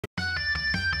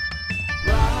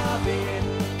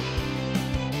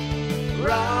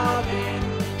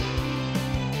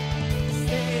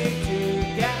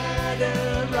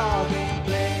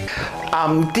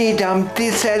Humpty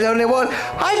Dumpty sat on the wall.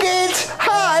 Hi kids!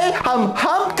 Hi! I'm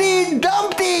Humpty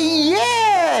Dumpty!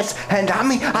 Yes! And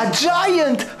I'm a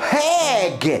giant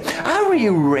egg! Are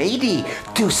you ready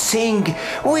to sing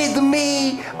with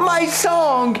me my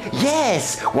song?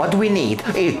 Yes! What we need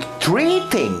is three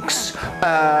things.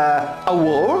 A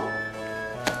wall.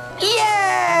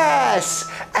 Yes!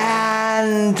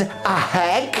 And a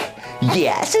egg.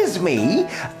 Yes, it's me.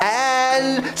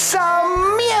 And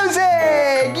some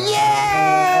music.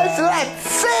 Yes! Let's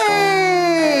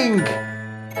sing!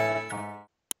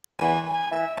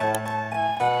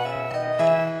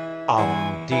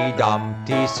 Humpty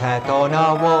Dumpty sat on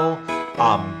a wall.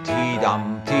 Humpty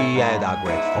Dumpty had a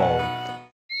great fall.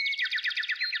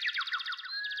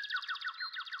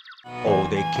 All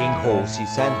the king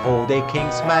horses and all the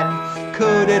king's men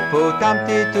couldn't put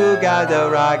Humpty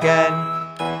together again.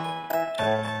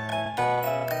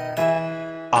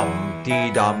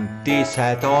 Humpty Dumpty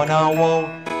sat on a wall.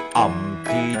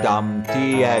 Humpty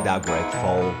Dumpty had a great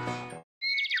fall.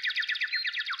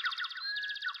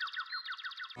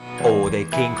 All the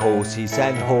king horses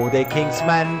and all the king's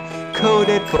men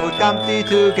couldn't put Humpty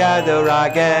together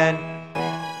again.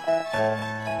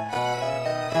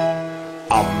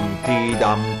 Humpty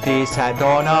Dumpty sat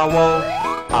on a wall.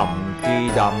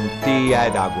 Humpty Dumpty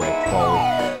had a great fall.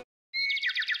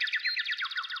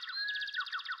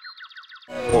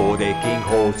 All the king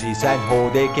horses and all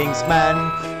the king's men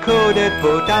couldn't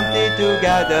put Humpty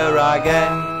together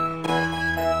again.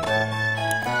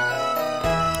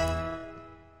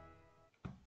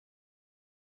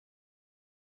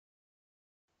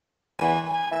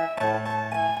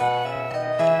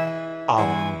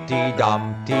 Humpty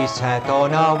Dumpty sat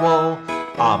on a wall.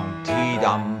 Humpty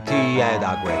Dumpty had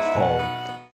a great fall.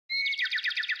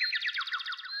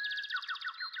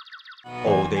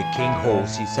 All the king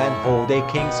horses and all the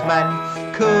king's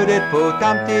men couldn't put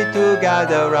Humpty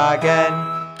together again.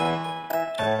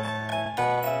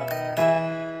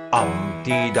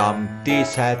 Humpty Dumpty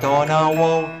sat on a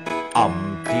wall.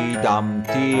 Humpty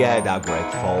Dumpty had a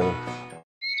great fall.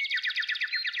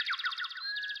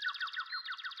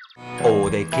 All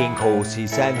the king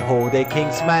horses and all the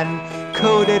king's men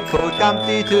couldn't put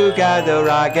Humpty together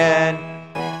again.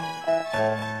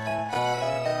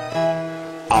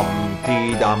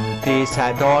 Humpty Dumpty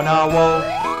sat on a wall.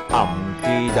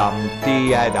 Humpty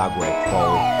Dumpty had a great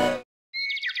fall.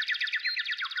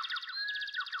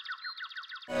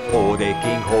 All the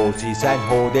king horses and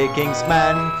all the king's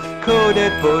men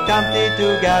couldn't put Humpty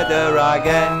together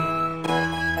again.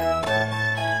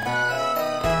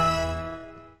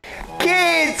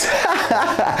 Kids!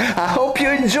 I hope you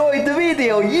enjoyed the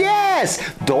video. Yes!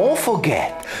 Don't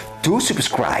forget to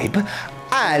subscribe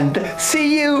and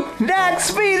see you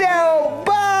next video.